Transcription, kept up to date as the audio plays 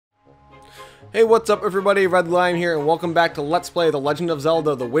Hey, what's up everybody, Red Lion here, and welcome back to Let's Play The Legend of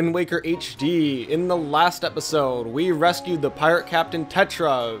Zelda The Wind Waker HD. In the last episode, we rescued the pirate captain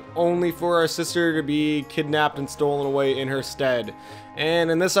Tetra, only for our sister to be kidnapped and stolen away in her stead.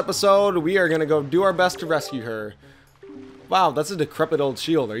 And in this episode, we are gonna go do our best to rescue her. Wow, that's a decrepit old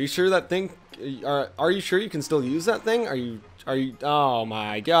shield. Are you sure that thing, are you sure you can still use that thing? Are you, oh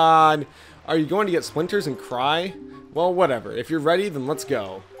my god. Are you going to get splinters and cry? Well, whatever. If you're ready, then let's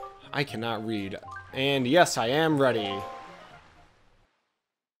go. I cannot read. And yes, I am ready.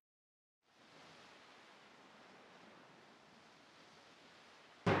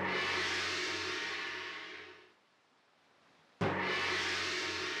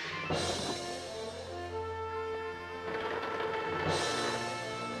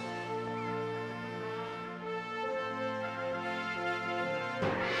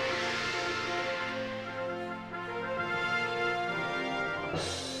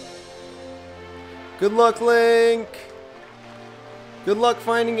 Good luck, Link! Good luck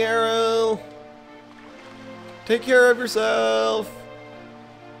finding Arrow! Take care of yourself!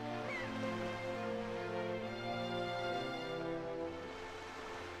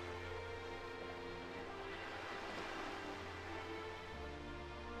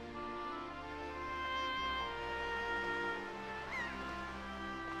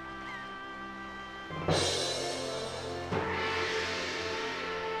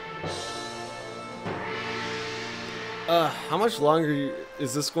 How much longer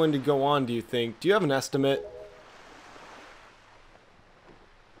is this going to go on, do you think? Do you have an estimate?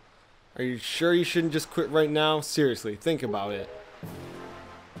 Are you sure you shouldn't just quit right now? Seriously, think about it.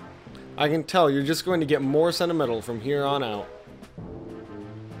 I can tell you're just going to get more sentimental from here on out.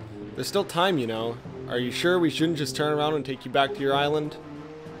 There's still time, you know. Are you sure we shouldn't just turn around and take you back to your island?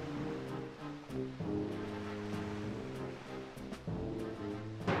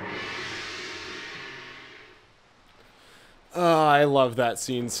 Oh, I love that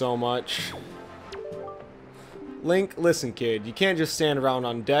scene so much. Link, listen kid, you can't just stand around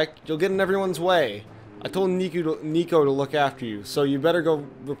on deck. You'll get in everyone's way. I told Nico to look after you, so you better go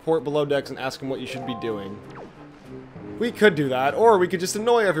report below decks and ask him what you should be doing. We could do that, or we could just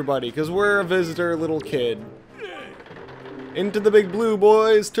annoy everybody, because we're a visitor little kid. Into the big blue,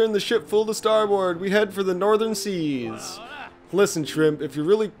 boys! Turn the ship full to starboard. We head for the northern seas. Listen, Shrimp, if you're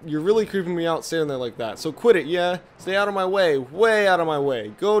really creeping me out standing there like that, so quit it, yeah? Stay out of my way, way out of my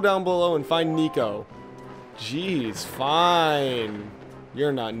way. Go down below and find Nico. Jeez, fine.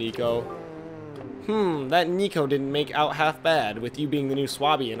 You're not Nico. That Nico didn't make out half bad, with you being the new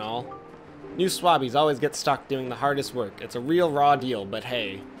Swabby and all. New Swabbies always get stuck doing the hardest work. It's a real raw deal, but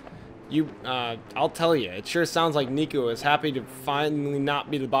hey. I'll tell you, it sure sounds like Nico is happy to finally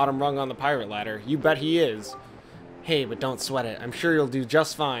not be the bottom rung on the pirate ladder. You bet he is. Hey, but don't sweat it. I'm sure you'll do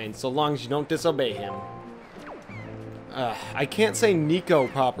just fine, so long as you don't disobey him. I can't say Nico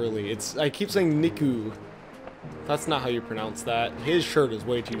properly. I keep saying Niku. That's not how you pronounce that. His shirt is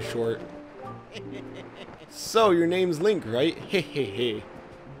way too short. So, your name's Link, right? Hehehe.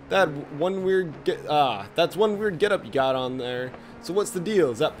 That's one weird getup you got on there. So what's the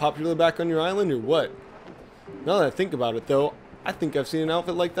deal? Is that popular back on your island, or what? Now that I think about it, though, I think I've seen an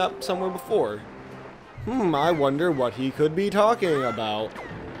outfit like that somewhere before. I wonder what he could be talking about.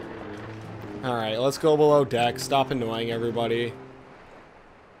 Alright, let's go below deck. Stop annoying everybody.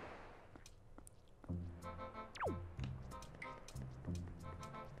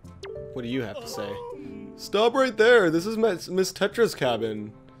 What do you have to say? Stop right there! This is Miss Tetra's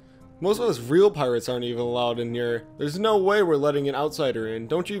cabin. Most of us real pirates aren't even allowed in here. There's no way we're letting an outsider in.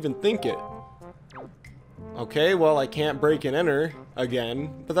 Don't you even think it. Okay, well, I can't break and enter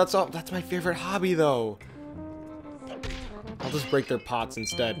again, but that's my favorite hobby, though. I'll just break their pots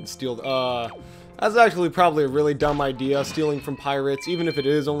instead and steal. That's actually probably a really dumb idea, stealing from pirates, even if it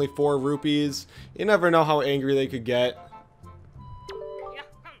is only 4 rupees. You never know how angry they could get.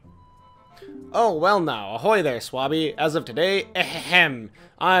 Oh, well now, ahoy there, Swabby. As of today, ahem,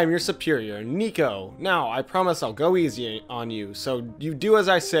 I'm your superior, Nico. Now, I promise I'll go easy on you, so you do as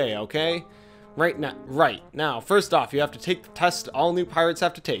I say, okay? Right now, first off, you have to take the test all new pirates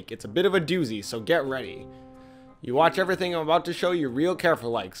have to take. It's a bit of a doozy, so get ready. You watch everything I'm about to show you real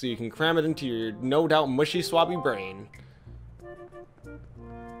careful like, so you can cram it into your no doubt mushy swabby brain.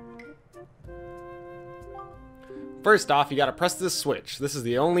 First off, you gotta press this switch. This is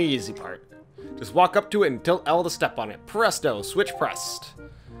the only easy part. Just walk up to it and tilt L to step on it. Presto, switch pressed.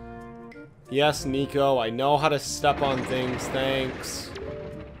 Yes, Nico, I know how to step on things, thanks.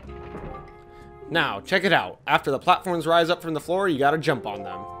 Now, check it out. After the platforms rise up from the floor, you gotta jump on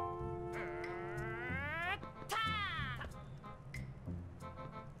them.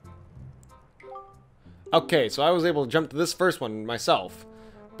 Okay, so I was able to jump to this first one myself.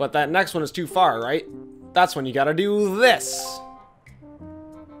 But that next one is too far, right? That's when you gotta do this.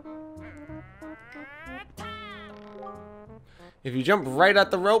 If you jump right at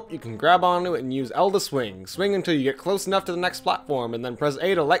the rope, you can grab onto it and use L to swing. Swing until you get close enough to the next platform, and then press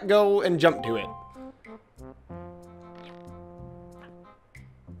A to let go and jump to it.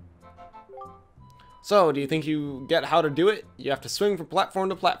 So, do you think you get how to do it? You have to swing from platform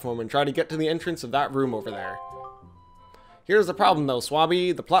to platform and try to get to the entrance of that room over there. Here's the problem though,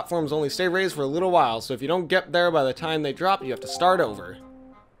 Swabby. The platforms only stay raised for a little while, so if you don't get there by the time they drop, you have to start over.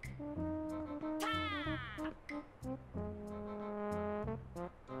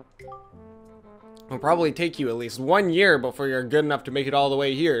 It'll probably take you at least 1 year before you're good enough to make it all the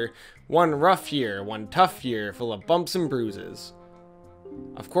way here. One rough year, one tough year, full of bumps and bruises.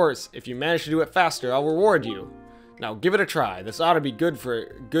 Of course, if you manage to do it faster, I'll reward you. Now give it a try. This ought to be good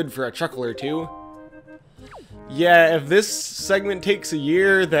for a chuckle or two. Yeah, if this segment takes a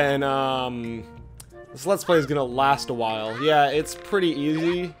year, then this Let's Play is gonna last a while. Yeah, it's pretty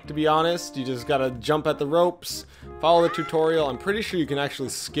easy, to be honest. You just gotta jump at the ropes, follow the tutorial. I'm pretty sure you can actually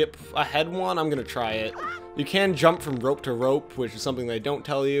skip ahead one. I'm gonna try it. You can jump from rope to rope, which is something they don't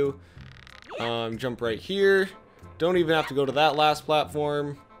tell you. Jump right here. Don't even have to go to that last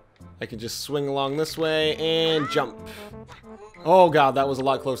platform. I can just swing along this way and jump. Oh god, that was a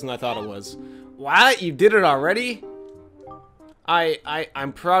lot closer than I thought it was. What? You did it already?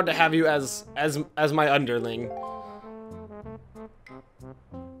 I'm proud to have you as my underling.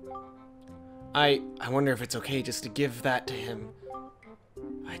 I wonder if it's okay just to give that to him.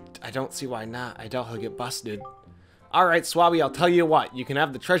 I don't see why not. I doubt he'll get busted. Alright, Swabby, I'll tell you what. You can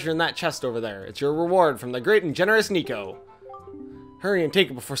have the treasure in that chest over there. It's your reward from the great and generous Nico. Hurry and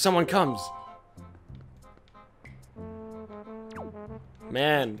take it before someone comes.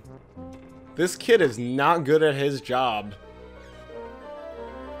 Man, this kid is not good at his job.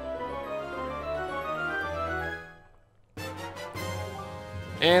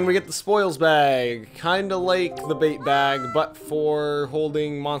 And we get the spoils bag. Kinda like the bait bag, but for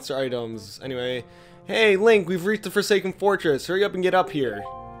holding monster items. Anyway, hey Link, we've reached the Forsaken Fortress. Hurry up and get up here.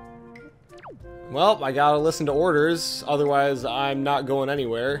 Well, I gotta listen to orders, otherwise I'm not going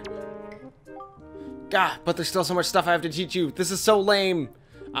anywhere. Gah, but there's still so much stuff I have to teach you. This is so lame.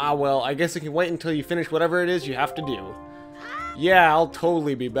 Ah, well, I guess I can wait until you finish whatever it is you have to do. Yeah, I'll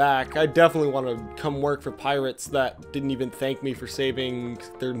totally be back. I definitely want to come work for pirates that didn't even thank me for saving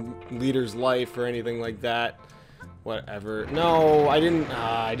their leader's life or anything like that. Whatever. No, I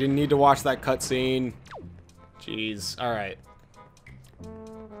didn't need to watch that cutscene. Jeez. Alright.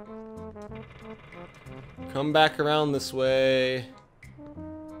 Come back around this way.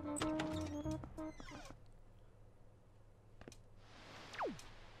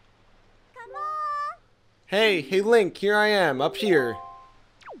 Hey Link, here I am, up here.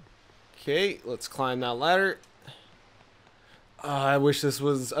 Okay, let's climb that ladder. I wish this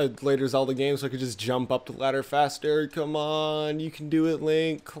was a later Zelda game so I could just jump up the ladder faster. Come on, you can do it,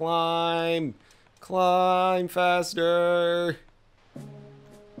 Link. Climb! Climb faster!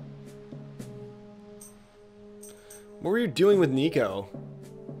 What were you doing with Nico?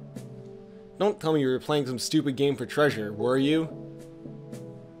 Don't tell me you were playing some stupid game for treasure, were you?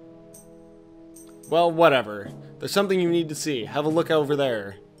 Well, whatever. There's something you need to see. Have a look over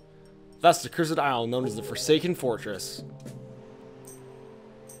there. That's the Cursed Isle, known as the Forsaken Fortress.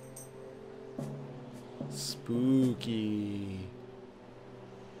 Spooky.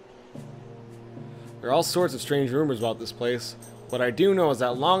 There are all sorts of strange rumors about this place. What I do know is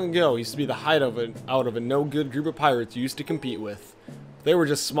that long ago, it used to be the hideout of a no-good group of pirates you used to compete with. They were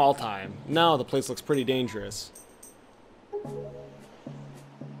just small time. Now the place looks pretty dangerous.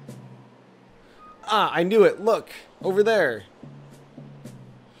 Ah, I knew it. Look, over there.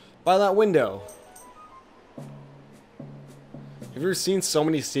 By that window. Have you ever seen so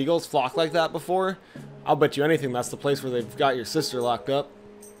many seagulls flock like that before? I'll bet you anything that's the place where they've got your sister locked up.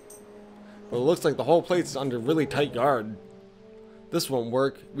 But it looks like the whole place is under really tight guard. This won't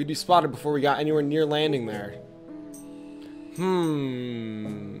work. We'd be spotted before we got anywhere near landing there.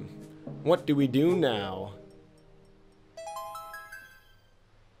 What do we do now?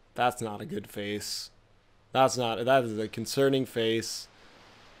 That's not a good face. That is a concerning face.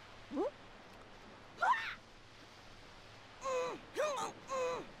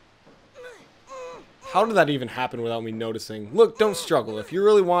 How did that even happen without me noticing? Look, don't struggle. If you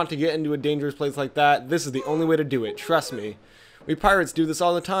really want to get into a dangerous place like that, this is the only way to do it. Trust me. We pirates do this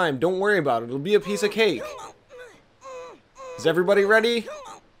all the time. Don't worry about it. It'll be a piece of cake. Is everybody ready?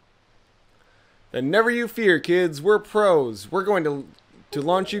 Then never you fear, kids. We're pros. We're going to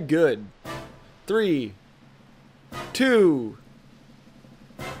launch you good. 3, 2,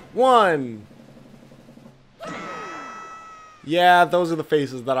 1. Yeah, those are the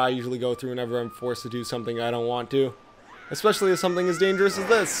phases that I usually go through whenever I'm forced to do something I don't want to. Especially as something as dangerous as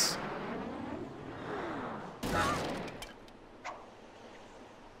this.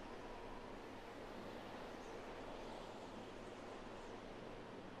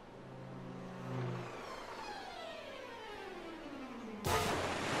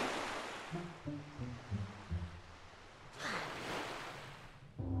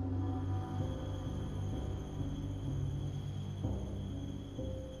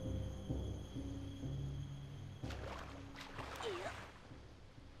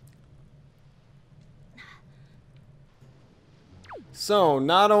 So,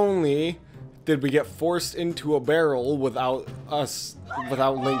 not only did we get forced into a barrel without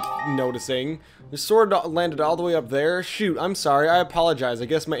Link noticing, the sword landed all the way up there. Shoot, I'm sorry, I apologize. I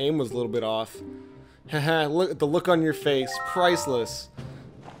guess my aim was a little bit off. Haha, look at the look on your face. Priceless.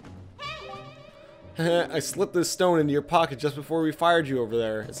 I slipped this stone into your pocket just before we fired you over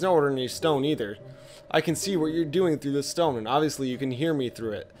there. It's no ordinary stone either. I can see what you're doing through this stone, and obviously you can hear me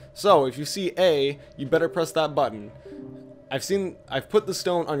through it. So, if you see A, you better press that button. I've put the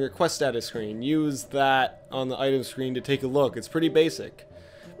stone on your quest status screen. Use that on the item screen to take a look. It's pretty basic.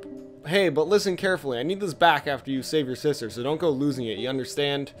 Hey, but listen carefully. I need this back after you save your sister, so don't go losing it, you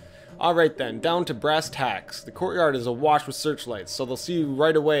understand? Alright then, down to brass tacks. The courtyard is awash with searchlights, so they'll see you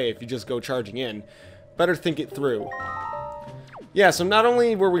right away if you just go charging in. Better think it through. Yeah, so not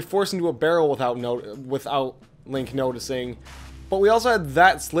only were we forced into a barrel without Link noticing, but we also had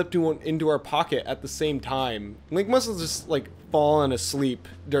that slipped into our pocket at the same time. Link must have just, like, fallen asleep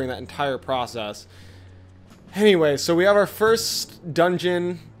during that entire process. Anyway, so we have our first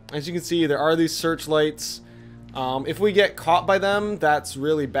dungeon. As you can see, there are these searchlights. If we get caught by them, that's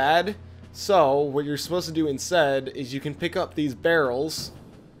really bad. So, what you're supposed to do instead is you can pick up these barrels,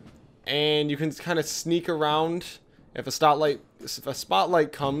 and you can kind of sneak around. If a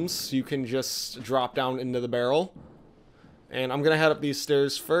spotlight comes, you can just drop down into the barrel. And I'm going to head up these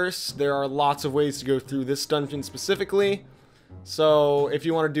stairs first. There are lots of ways to go through this dungeon specifically. So if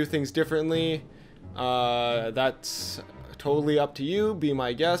you want to do things differently, that's totally up to you. Be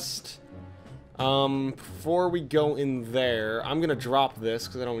my guest. Before we go in there, I'm going to drop this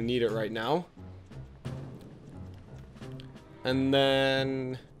because I don't need it right now. And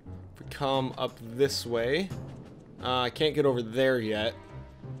then if we come up this way, I can't get over there yet.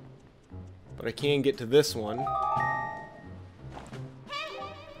 But I can get to this one.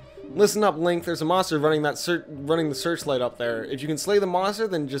 Listen up, Link. There's a monster running the searchlight up there. If you can slay the monster,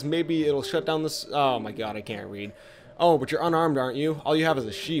 then just maybe it'll shut down this. Oh my god, I can't read. Oh, but you're unarmed, aren't you? All you have is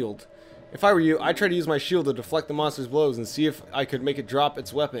a shield. If I were you, I'd try to use my shield to deflect the monster's blows and see if I could make it drop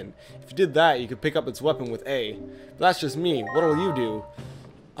its weapon. If you did that, you could pick up its weapon with A. But that's just me. What'll you do?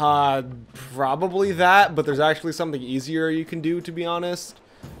 Probably that, but there's actually something easier you can do, to be honest.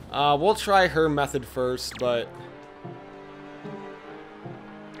 We'll try her method first, but...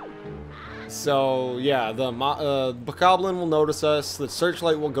 So, yeah, the Bokoblin will notice us. The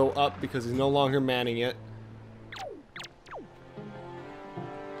searchlight will go up because he's no longer manning it.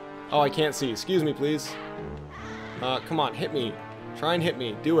 Oh, I can't see. Excuse me, please. Come on, hit me. Try and hit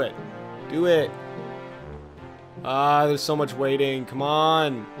me. Do it. Do it. There's so much waiting. Come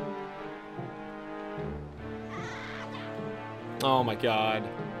on. Oh my god.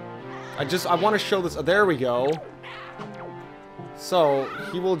 I want to show this. There we go. So,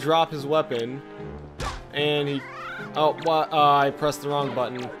 he will drop his weapon, and he... Oh, what? I pressed the wrong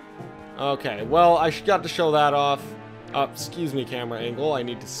button. Okay, well, I got to show that off. Excuse me, camera angle. I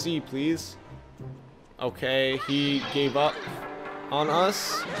need to see, please. Okay, he gave up on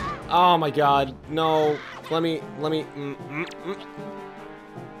us. Oh my god, no. Let me...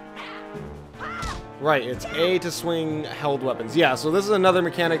 Right, it's A to swing held weapons. Yeah, so this is another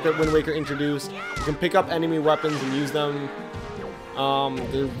mechanic that Wind Waker introduced. You can pick up enemy weapons and use them.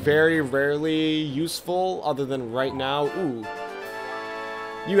 They're very rarely useful, other than right now. Ooh.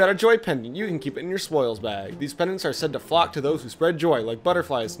 You got a joy pendant. You can keep it in your spoils bag. These pendants are said to flock to those who spread joy, like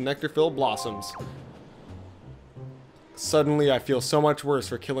butterflies to nectar-filled blossoms. Suddenly, I feel so much worse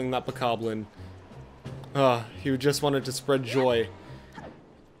for killing that Bokoblin. He just wanted to spread joy.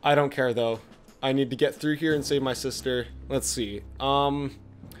 I don't care, though. I need to get through here and save my sister. Let's see. Now,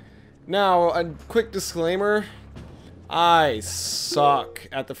 a quick disclaimer. I suck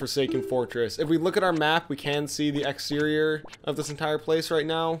at the Forsaken Fortress. If we look at our map, we can see the exterior of this entire place right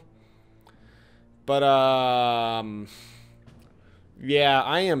now. But, yeah,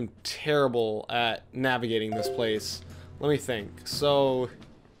 I am terrible at navigating this place. Let me think. So,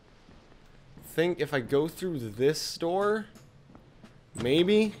 think if I go through this door,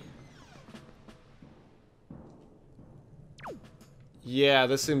 maybe? Yeah,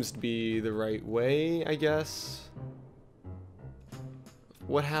 this seems to be the right way, I guess.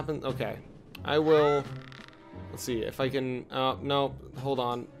 What happened? Okay. I will... Let's see if I can... no, hold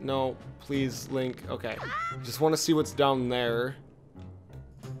on. No, please, Link. Okay. Just want to see what's down there.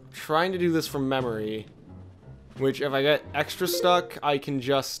 Trying to do this from memory. Which, if I get extra stuck, I can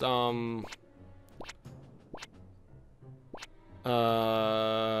just, what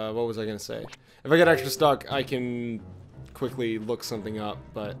was I gonna say? If I get extra stuck, I can quickly look something up,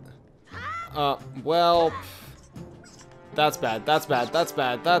 but... well... That's bad, that's bad, that's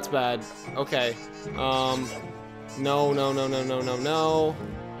bad, that's bad. Okay. No, no, no, no, no, no, no.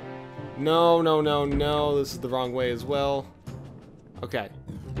 No, no, no, no. This is the wrong way as well. Okay.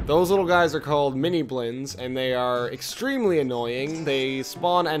 Those little guys are called mini blins, and they are extremely annoying. They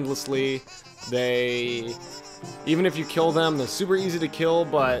spawn endlessly. They... Even if you kill them, they're super easy to kill,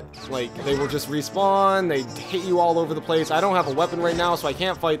 but, like, they will just respawn. They hit you all over the place. I don't have a weapon right now, so I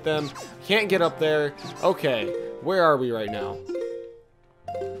can't fight them. Can't get up there. Okay. Where are we right now?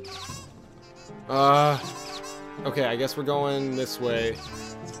 Okay, I guess we're going this way.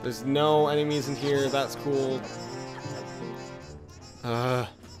 There's no enemies in here. That's cool.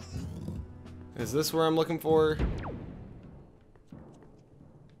 Is this where I'm looking for?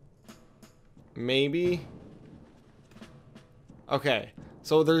 Maybe? Okay,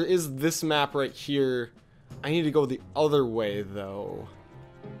 so there is this map right here. I need to go the other way, though.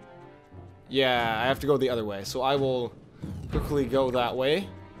 Yeah, I have to go the other way, so I will quickly go that way.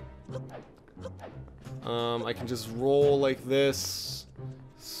 I can just roll like this.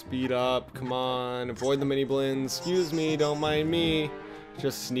 Speed up, come on. Avoid the mini blins. Excuse me, don't mind me.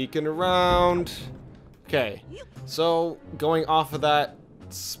 Just sneaking around. Okay, so going off of that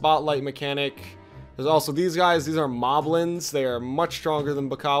spotlight mechanic, there's also these guys. These are moblins. They are much stronger than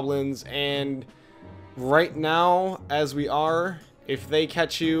bokoblins, and right now, as we are, if they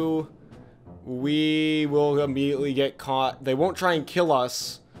catch you, we will immediately get caught. They won't try and kill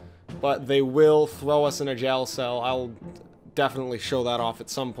us, but they will throw us in a jail cell. I'll definitely show that off at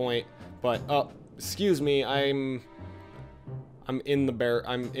some point. But excuse me, I'm in the bear.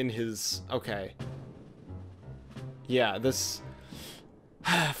 I'm in his. Okay. Yeah, this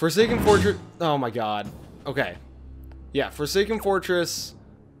Forsaken Fortress. Oh my god. Okay. Yeah, Forsaken Fortress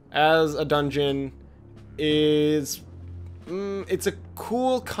as a dungeon is it's a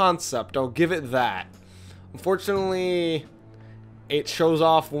cool concept. I'll give it that. Unfortunately, it shows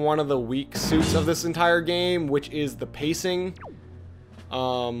off one of the weak suits of this entire game, which is the pacing.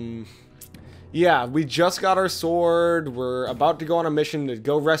 Yeah, we just got our sword. We're about to go on a mission to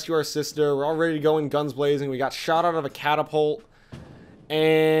go rescue our sister. We're all ready to go in guns blazing. We got shot out of a catapult,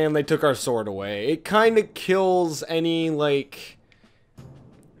 and they took our sword away. It kind of kills any, like...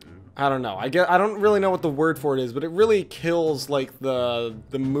 I don't know. I don't really know what the word for it is, but it really kills, like, the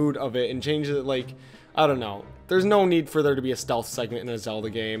mood of it and changes it, like... I don't know. There's no need for there to be a stealth segment in a Zelda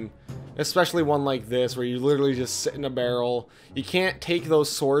game. Especially one like this, where you literally just sit in a barrel. You can't take those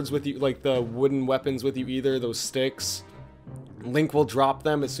swords with you, like the wooden weapons with you either, those sticks. Link will drop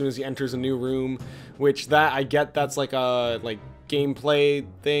them as soon as he enters a new room, which that, I get that's like a, gameplay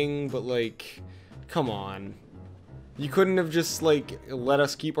thing, but like, come on. You couldn't have just, like, let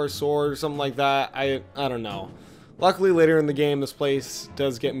us keep our sword or something like that. I don't know. Luckily, later in the game, this place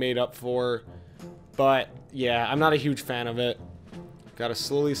does get made up for, but yeah, I'm not a huge fan of it. Gotta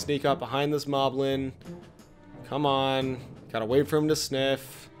slowly sneak up behind this moblin. Come on. Gotta wait for him to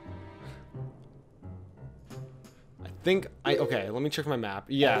sniff. I think okay, let me check my map.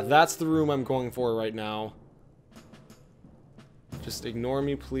 Yeah, that's the room I'm going for right now. Just ignore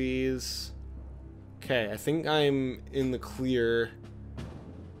me, please. Okay, I think I'm in the clear.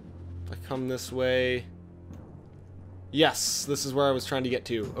 If I come this way. Yes, this is where I was trying to get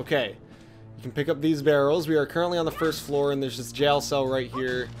to. Okay. You can pick up these barrels. We are currently on the first floor, and there's this jail cell right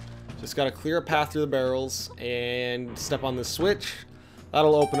here. Just gotta clear a path through the barrels and step on this switch.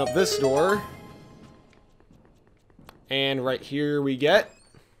 That'll open up this door. And right here we get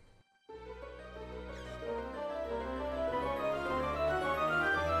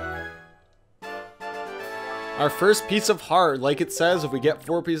our first piece of heart. Like it says, if we get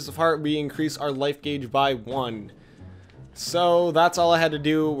 4 pieces of heart, we increase our life gauge by 1. So that's all I had to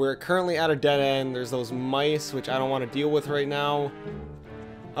do. We're currently at a dead end. There's those mice, which I don't want to deal with right now.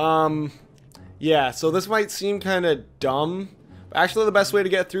 Yeah, so this might seem kind of dumb. But actually, the best way to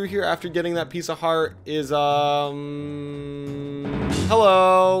get through here after getting that piece of heart is, hello.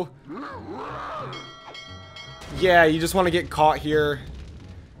 Yeah, you just want to get caught here.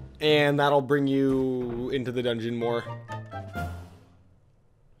 And that'll bring you into the dungeon more.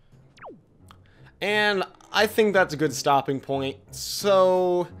 And I think that's a good stopping point.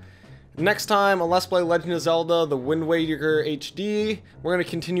 So, next time on Let's Play Legend of Zelda, The Wind Waker HD, we're going to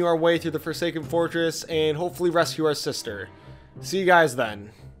continue our way through the Forsaken Fortress and hopefully rescue our sister. See you guys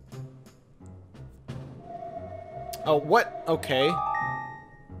then. Oh, what? Okay.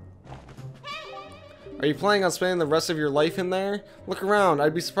 Are you planning on spending the rest of your life in there? Look around.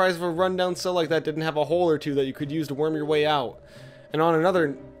 I'd be surprised if a rundown cell like that didn't have a hole or two that you could use to worm your way out. And on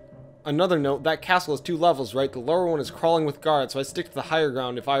another note, that castle has 2 levels, right? The lower one is crawling with guards, so I stick to the higher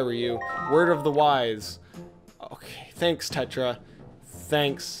ground if I were you. Word of the wise. Okay, thanks, Tetra.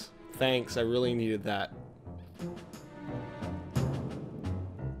 Thanks. I really needed that.